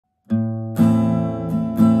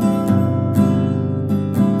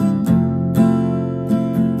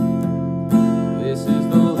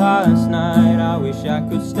wish I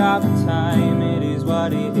could stop time, it is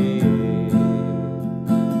what it is.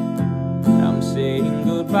 I'm saying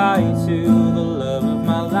goodbye to the love of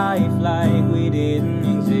my life like we didn't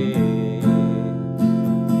exist.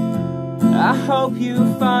 I hope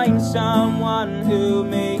you find someone who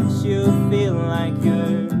makes you feel like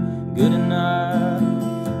you're good enough.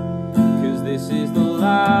 'Cause this is the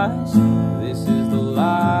last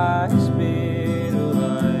bit of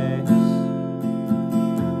us.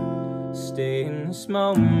 Stay in this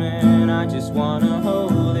moment, I just wanna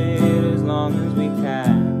hold it as long as we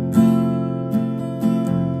can.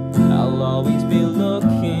 I'll always be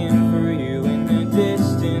looking for you in the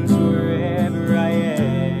distance, wherever I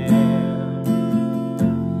am.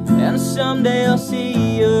 And someday I'll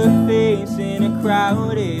see your face in a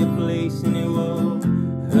crowded place, and it won't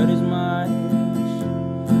hurt as much.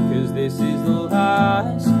 'Cause this is the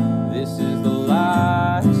last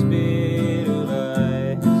bit of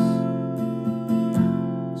us.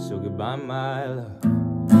 So goodbye, my love.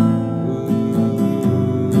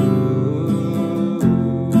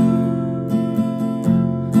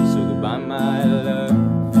 So goodbye, my love.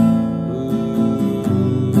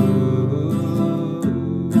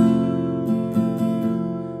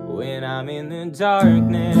 When I'm in the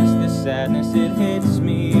darkness, the sadness, it hits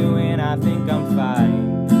me when I think I'm fine.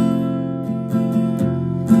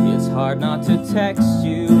 It's hard not to text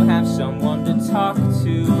you, have someone to talk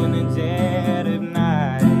to in the dead of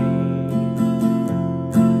night.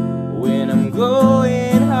 When I'm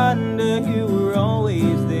going under, you were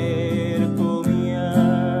always there to pull me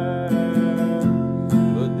up.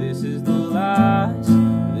 But this is the last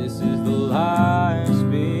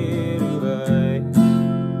bit of us.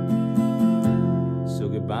 So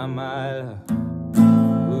goodbye, my love.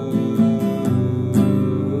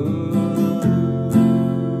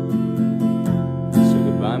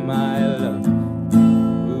 My love.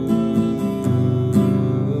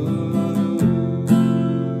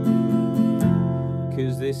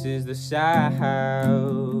 Cause this is the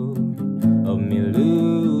sound of me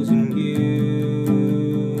losing you,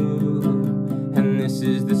 and this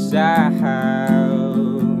is the sound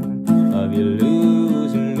of you losing